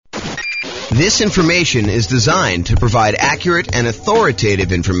This information is designed to provide accurate and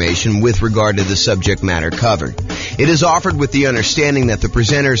authoritative information with regard to the subject matter covered. It is offered with the understanding that the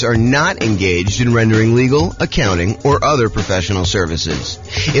presenters are not engaged in rendering legal, accounting, or other professional services.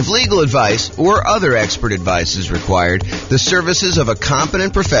 If legal advice or other expert advice is required, the services of a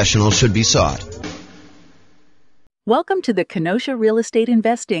competent professional should be sought. Welcome to the Kenosha Real Estate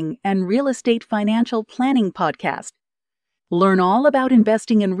Investing and Real Estate Financial Planning Podcast. Learn all about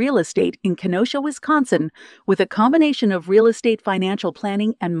investing in real estate in Kenosha, Wisconsin, with a combination of real estate financial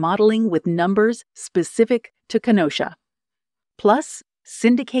planning and modeling with numbers specific to Kenosha. Plus,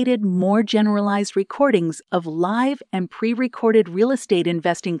 syndicated, more generalized recordings of live and pre-recorded real estate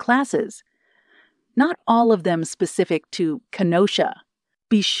investing classes. Not all of them specific to Kenosha.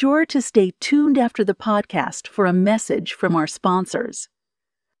 Be sure to stay tuned after the podcast for a message from our sponsors.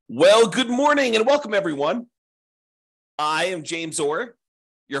 Well, good morning and welcome, everyone. I am James Orr,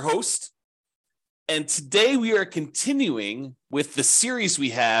 your host, and today we are continuing with the series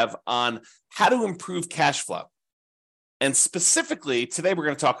we have on how to improve cash flow. And specifically, today we're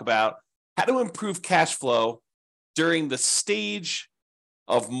going to talk about how to improve cash flow during the stage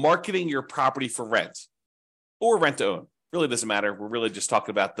of marketing your property for rent or rent to own. Really doesn't matter. We're really just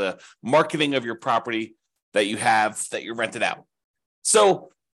talking about the marketing of your property that you have that you're rented out. So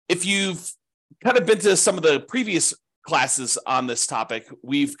if you've kind of been to some of the previous classes on this topic,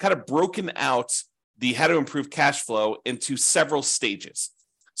 we've kind of broken out the how to improve cash flow into several stages.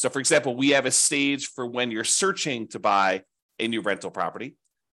 So for example, we have a stage for when you're searching to buy a new rental property.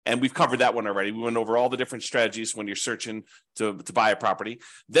 And we've covered that one already. We went over all the different strategies when you're searching to buy a property.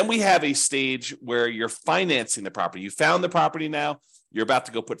 Then we have a stage where you're financing the property. You found the property now, you're about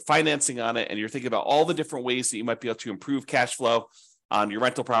to go put financing on it, and you're thinking about all the different ways that you might be able to improve cash flow on your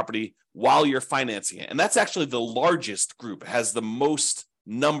rental property while you're financing it. And that's actually the largest group. It has the most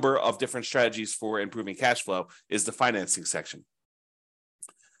number of different strategies for improving cash flow is the financing section.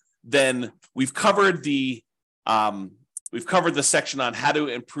 Then we've covered the section on how to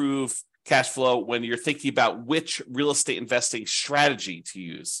improve cash flow when you're thinking about which real estate investing strategy to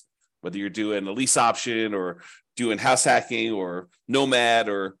use, whether you're doing a lease option or doing house hacking or nomad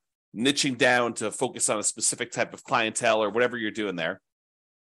or niching down to focus on a specific type of clientele or whatever you're doing there.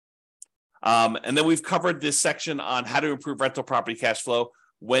 And then we've covered this section on how to improve rental property cash flow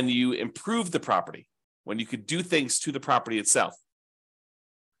when you improve the property, when you could do things to the property itself.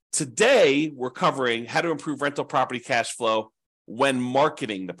 Today, we're covering how to improve rental property cash flow when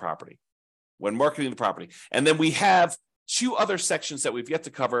marketing the property. And then we have two other sections that we've yet to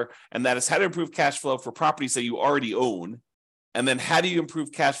cover, and that is how to improve cash flow for properties that you already own, and then how do you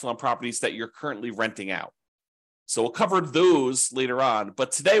improve cash flow on properties that you're currently renting out. So we'll cover those later on,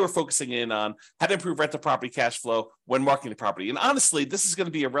 but today we're focusing in on how to improve rental property cash flow when marketing the property. And honestly, this is going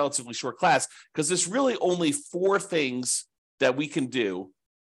to be a relatively short class because there's really only 4 things that we can do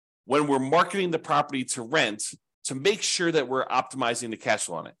when we're marketing the property to rent to make sure that we're optimizing the cash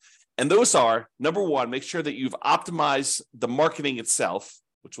flow on it. And those are, number 1, make sure that you've optimized the marketing itself,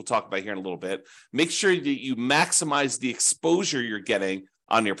 which we'll talk about here in a little bit. Make sure that you maximize the exposure you're getting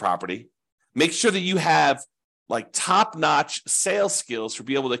on your property. Make sure that you have like top-notch sales skills to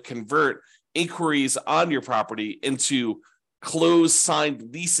be able to convert inquiries on your property into closed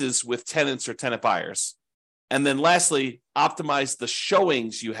signed leases with tenants or tenant buyers. And then lastly, optimize the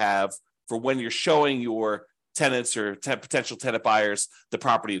showings you have for when you're showing your tenants or potential tenant buyers the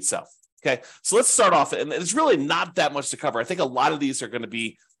property itself. Okay, so let's start off, and it's really not that much to cover. I think a lot of these are going to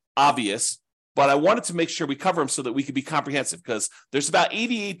be obvious, but I wanted to make sure we cover them so that we could be comprehensive because there's about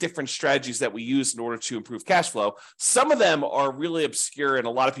 88 different strategies that we use in order to improve cash flow. Some of them are really obscure and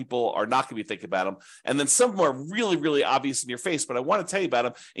a lot of people are not going to be thinking about them. And then some of them are really, really obvious in your face, but I want to tell you about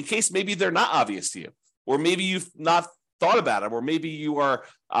them in case maybe they're not obvious to you, or maybe you've not thought about them, or maybe you are,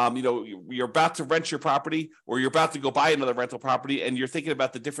 you're about to rent your property or you're about to go buy another rental property and you're thinking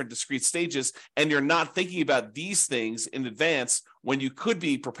about the different discrete stages and you're not thinking about these things in advance when you could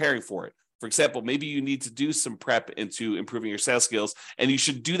be preparing for it. For example, maybe you need to do some prep into improving your sales skills, and you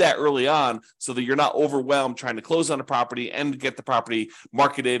should do that early on so that you're not overwhelmed trying to close on a property and get the property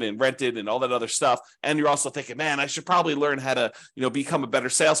marketed and rented and all that other stuff. And you're also thinking, man, I should probably learn how to, become a better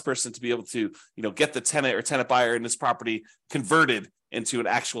salesperson to be able to, get the tenant or tenant buyer in this property converted into an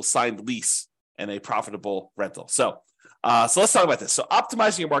actual signed lease and a profitable rental. So let's talk about this. So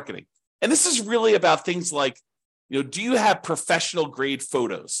optimizing your marketing. And this is really about things like, do you have professional grade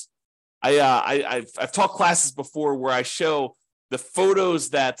photos? I've taught classes before where I show the photos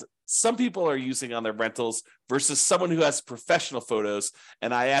that some people are using on their rentals versus someone who has professional photos.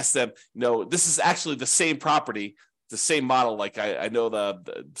 And I ask them, this is actually the same property the same model. Like I know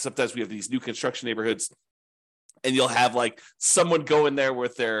sometimes we have these new construction neighborhoods, and you'll have like someone go in there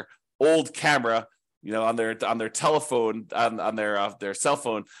with their old camera, on their telephone, on their cell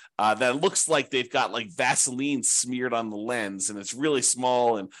phone, that looks like they've got like Vaseline smeared on the lens, and it's really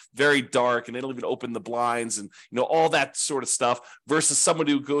small and very dark, and they don't even open the blinds, and all that sort of stuff. Versus someone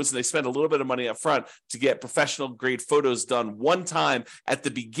who goes and they spend a little bit of money up front to get professional grade photos done one time at the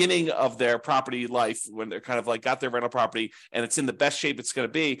beginning of their property life, when they're kind of like got their rental property and it's in the best shape it's going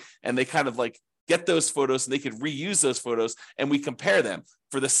to be, and they kind of like get those photos and they can reuse those photos, and we compare them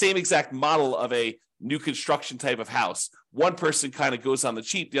for the same exact model of a new construction type of house. One person kind of goes on the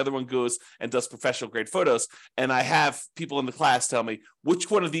cheap, the other one goes and does professional grade photos. And I have people in the class tell me, which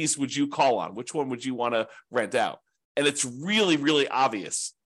one of these would you call on? Which one would you want to rent out? And it's really, really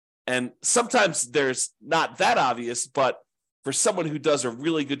obvious. And sometimes there's not that obvious, but for someone who does a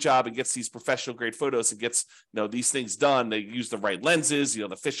really good job and gets these professional grade photos and gets these things done, they use the right lenses, the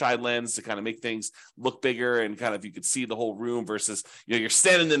fisheye lens to kind of make things look bigger, and kind of you could see the whole room versus you're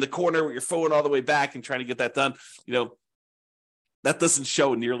standing in the corner with your phone all the way back and trying to get that done. That doesn't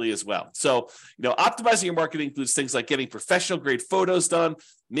show nearly as well. So, optimizing your marketing includes things like getting professional grade photos done.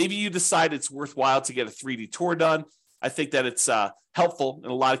 Maybe you decide it's worthwhile to get a 3D tour done. I think that it's helpful in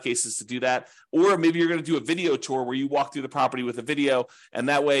a lot of cases to do that. Or maybe you're going to do a video tour where you walk through the property with a video. And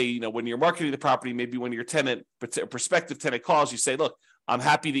that way, when you're marketing the property, maybe when your prospective tenant calls, you say, look, I'm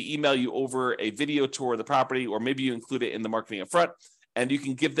happy to email you over a video tour of the property, or maybe you include it in the marketing up front, and you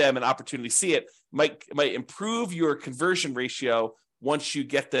can give them an opportunity to see it. Might improve your conversion ratio once you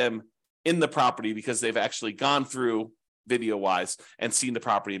get them in the property, because they've actually gone through video-wise and seen the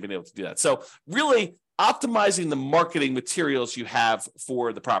property and been able to do that. So really, optimizing the marketing materials you have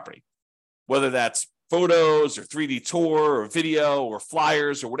for the property, whether that's photos or 3D tour or video or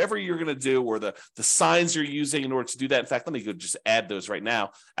flyers or whatever you're going to do, or the signs you're using in order to do that. In fact, let me go just add those right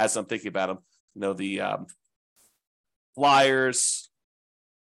now as I'm thinking about them. The flyers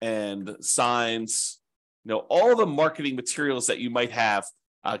and signs, all the marketing materials that you might have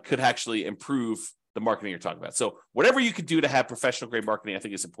could actually improve the marketing you're talking about. So whatever you could do to have professional grade marketing, I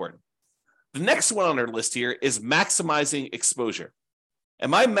think is important. The next one on our list here is maximizing exposure.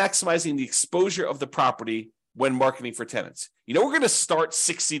 Am I maximizing the exposure of the property when marketing for tenants? We're going to start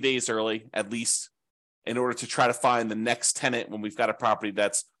 60 days early, at least, in order to try to find the next tenant when we've got a property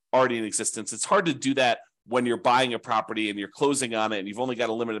that's already in existence. It's hard to do that when you're buying a property and you're closing on it, and you've only got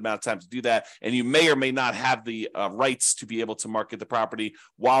a limited amount of time to do that, and you may or may not have the rights to be able to market the property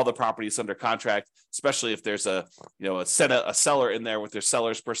while the property is under contract, especially if there's a seller in there with their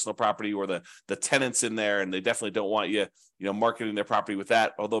seller's personal property, or the tenants in there, and they definitely don't want you marketing their property with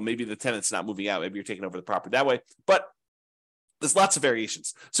that, although maybe the tenant's not moving out, maybe you're taking over the property that way. But there's lots of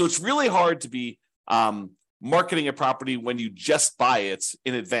variations. So it's really hard to be marketing a property when you just buy it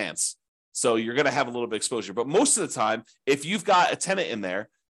in advance. So you're going to have a little bit of exposure. But most of the time, if you've got a tenant in there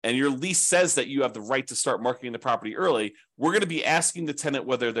and your lease says that you have the right to start marketing the property early, we're going to be asking the tenant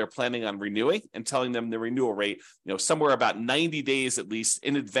whether they're planning on renewing and telling them the renewal rate, somewhere about 90 days at least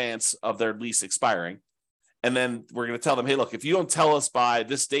in advance of their lease expiring. And then we're going to tell them, hey, look, if you don't tell us by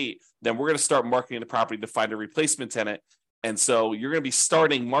this date, then we're going to start marketing the property to find a replacement tenant. And so you're going to be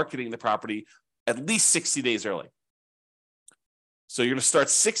starting marketing the property at least 60 days early. So you're going to start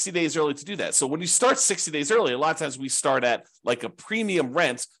 60 days early to do that. So when you start 60 days early, a lot of times we start at like a premium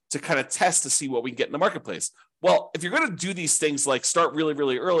rent to kind of test to see what we can get in the marketplace. Well, if you're going to do these things like start really,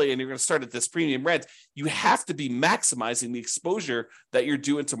 really early and you're going to start at this premium rent, you have to be maximizing the exposure that you're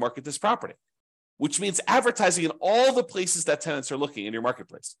doing to market this property, which means advertising in all the places that tenants are looking in your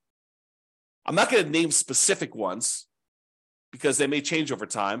marketplace. I'm not going to name specific ones because they may change over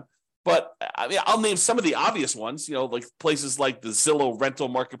time. But I mean, I'll name some of the obvious ones, like places like the Zillow rental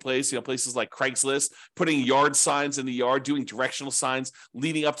marketplace, places like Craigslist, putting yard signs in the yard, doing directional signs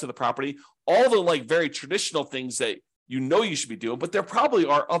leading up to the property, all the like very traditional things that you should be doing. But there probably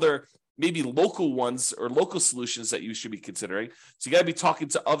are other maybe local ones or local solutions that you should be considering. So you got to be talking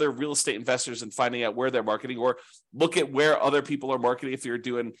to other real estate investors and finding out where they're marketing, or look at where other people are marketing. If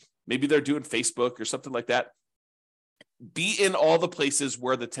maybe they're doing Facebook or something like that. Be in all the places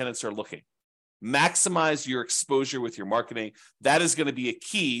where the tenants are looking. Maximize your exposure with your marketing. That is going to be a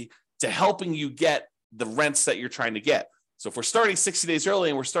key to helping you get the rents that you're trying to get. So if we're starting 60 days early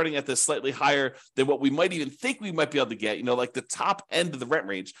and we're starting at this slightly higher than what we might even think we might be able to get, like the top end of the rent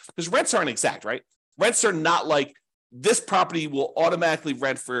range, because rents aren't exact, right? Rents are not like this property will automatically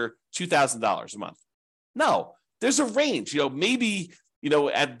rent for $2,000 a month. No, there's a range. Maybe,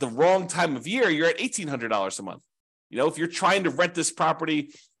 at the wrong time of year, you're at $1,800 a month. If you're trying to rent this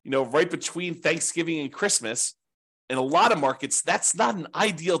property, right between Thanksgiving and Christmas, in a lot of markets, that's not an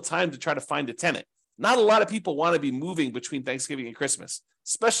ideal time to try to find a tenant. Not a lot of people want to be moving between Thanksgiving and Christmas,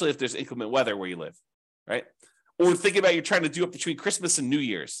 especially if there's inclement weather where you live, right? Or thinking about you're trying to do it between Christmas and New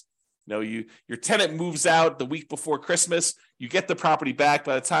Year's. Your tenant moves out the week before Christmas, you get the property back.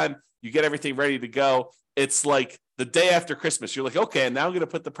 By the time you get everything ready to go, it's like the day after Christmas. You're like, okay, now I'm going to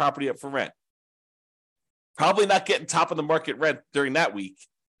put the property up for rent. Probably not getting top of the market rent during that week.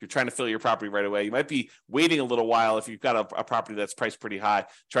 You're trying to fill your property right away. You might be waiting a little while if you've got a property that's priced pretty high,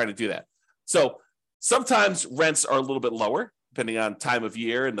 trying to do that. So sometimes rents are a little bit lower, depending on time of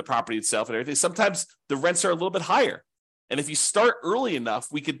year and the property itself and everything. Sometimes the rents are a little bit higher. And if you start early enough,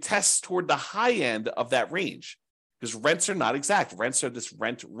 we could test toward the high end of that range, because rents are not exact. Rents are this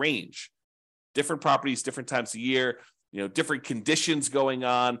rent range. Different properties, different times of year, different conditions going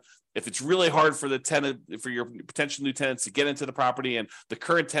on. If it's really hard for the tenant, for your potential new tenants to get into the property, and the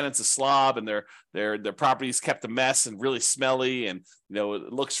current tenant's a slob, and their property's kept a mess and really smelly, and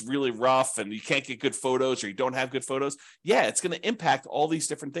it looks really rough, and you can't get good photos, or you don't have good photos, it's going to impact all these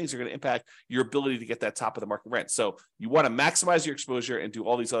different things. Are going to impact your ability to get that top of the market rent. So you want to maximize your exposure and do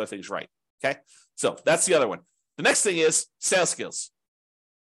all these other things right. Okay, so that's the other one. The next thing is sales skills.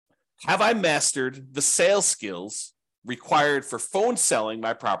 Have I mastered the sales skills required for phone selling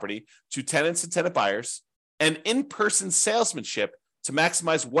my property to tenants and tenant buyers, and in-person salesmanship to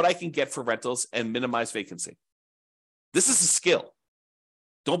maximize what I can get for rentals and minimize vacancy? This is a skill.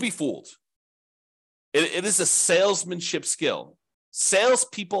 Don't be fooled. It is a salesmanship skill.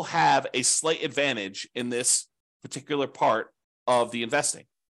 Salespeople have a slight advantage in this particular part of the investing,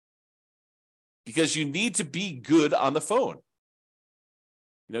 because you need to be good on the phone.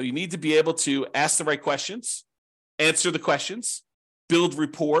 You need to be able to ask the right questions, answer the questions, build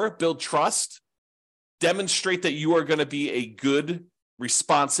rapport, build trust, demonstrate that you are going to be a good,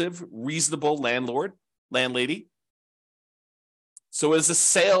 responsive, reasonable landlord, landlady. So it's a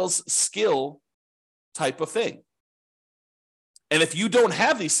sales skill type of thing. And if you don't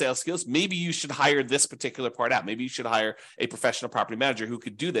have these sales skills, maybe you should hire this particular part out. Maybe you should hire a professional property manager who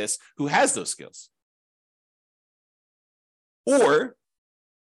could do this, who has those skills. Or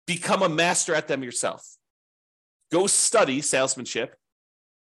become a master at them yourself. Go study salesmanship.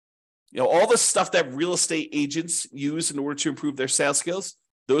 All the stuff that real estate agents use in order to improve their sales skills,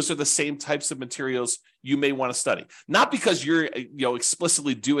 those are the same types of materials you may want to study. Not because you're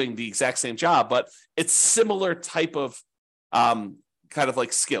explicitly doing the exact same job, but it's similar type of kind of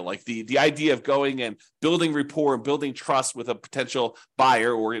like skill, like the idea of going and building rapport and building trust with a potential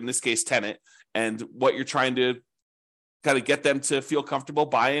buyer, or in this case, tenant, and what you're trying to kind of get them to feel comfortable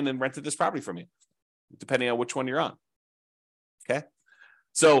buying and renting this property from you, depending on which one you're on. Okay.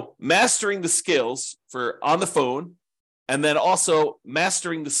 So mastering the skills for on the phone, and then also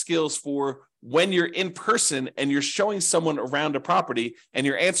mastering the skills for when you're in person and you're showing someone around a property and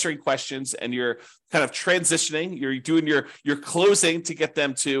you're answering questions and you're kind of transitioning, you're doing your closing to get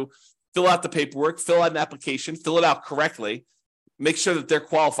them to fill out the paperwork, fill out an application, fill it out correctly, make sure that they're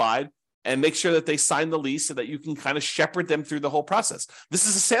qualified, and make sure that they sign the lease so that you can kind of shepherd them through the whole process. This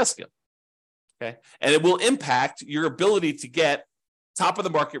is a sales skill. Okay. And it will impact your ability to get top of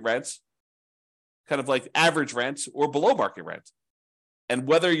the market rent, kind of like average rent, or below market rent, and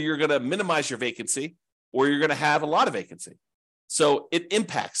whether you're going to minimize your vacancy or you're going to have a lot of vacancy. So it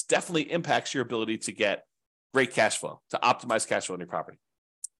definitely impacts your ability to get great cash flow, to optimize cash flow in your property.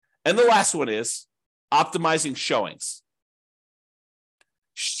 And the last one is optimizing showings.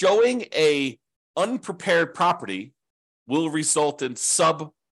 Showing a unprepared property will result in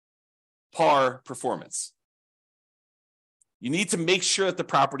subpar performance. You need to make sure that the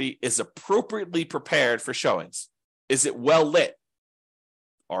property is appropriately prepared for showings. Is it well lit?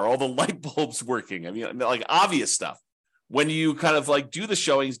 Are all the light bulbs working? I mean, like obvious stuff. When you kind of like do the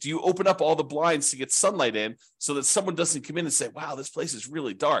showings, do you open up all the blinds to get sunlight in so that someone doesn't come in and say, wow, this place is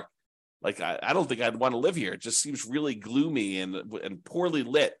really dark? Like, I don't think I'd want to live here. It just seems really gloomy and poorly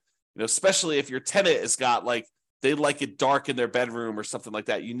lit, especially if your tenant has got like, they like it dark in their bedroom or something like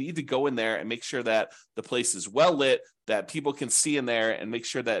that. You need to go in there and make sure that the place is well lit, that people can see in there, and make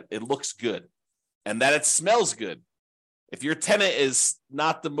sure that it looks good and that it smells good. If your tenant is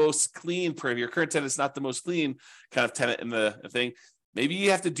not the most clean, if your current tenant is not the most clean kind of tenant in the thing, maybe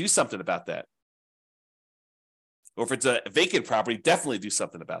you have to do something about that. Or if it's a vacant property, definitely do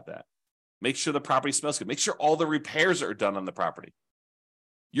something about that. Make sure the property smells good. Make sure all the repairs are done on the property.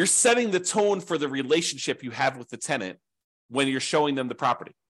 You're setting the tone for the relationship you have with the tenant when you're showing them the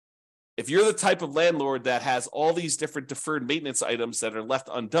property. If you're the type of landlord that has all these different deferred maintenance items that are left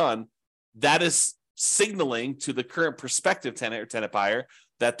undone, that is signaling to the current prospective tenant or tenant buyer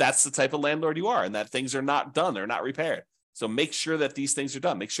that that's the type of landlord you are and that things are not done, they're not repaired. So make sure that these things are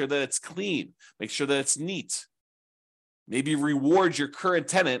done. Make sure that it's clean. Make sure that it's neat. Maybe reward your current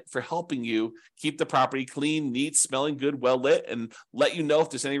tenant for helping you keep the property clean, neat, smelling good, well lit, and let you know if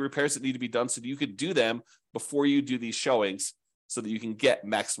there's any repairs that need to be done so that you could do them before you do these showings so that you can get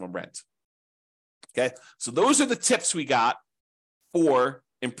maximum rent. Okay, so those are the tips we got for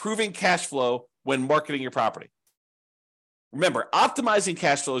improving cash flow when marketing your property. Remember, optimizing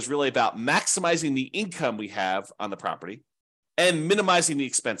cash flow is really about maximizing the income we have on the property and minimizing the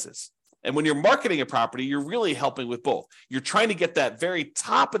expenses. And when you're marketing a property, you're really helping with both. You're trying to get that very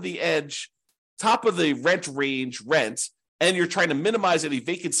top of the edge, top of the rent range rent, and you're trying to minimize any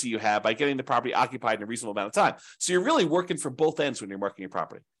vacancy you have by getting the property occupied in a reasonable amount of time. So you're really working for both ends when you're marketing your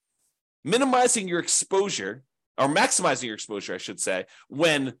property. Minimizing your exposure, or maximizing your exposure, I should say,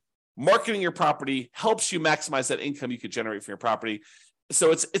 when marketing your property helps you maximize that income you could generate from your property.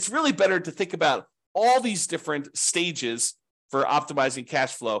 So it's really better to think about all these different stages for optimizing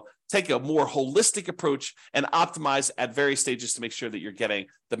cash flow. Take a more holistic approach and optimize at various stages to make sure that you're getting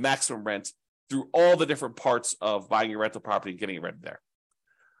the maximum rent through all the different parts of buying your rental property and getting it rented there.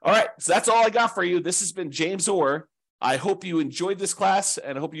 All right, so that's all I got for you. This has been James Orr. I hope you enjoyed this class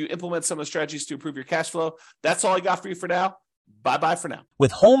and I hope you implement some of the strategies to improve your cash flow. That's all I got for you for now. Bye-bye for now.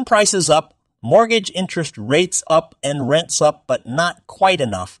 With home prices up, mortgage interest rates up, and rents up, but not quite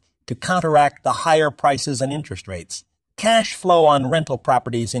enough to counteract the higher prices and interest rates, cash flow on rental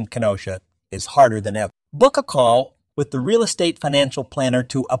properties in Kenosha is harder than ever. Book a call with the Real Estate Financial Planner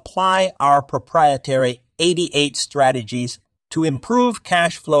to apply our proprietary 88 strategies to improve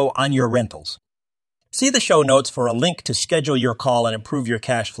cash flow on your rentals. See the show notes for a link to schedule your call and improve your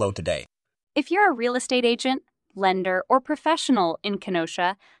cash flow today. If you're a real estate agent, lender, or professional in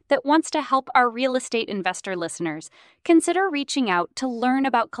Kenosha that wants to help our real estate investor listeners, consider reaching out to learn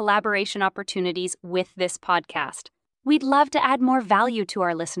about collaboration opportunities with this podcast. We'd love to add more value to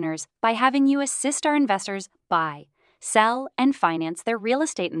our listeners by having you assist our investors buy, sell, and finance their real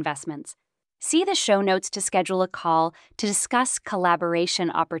estate investments. See the show notes to schedule a call to discuss collaboration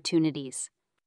opportunities.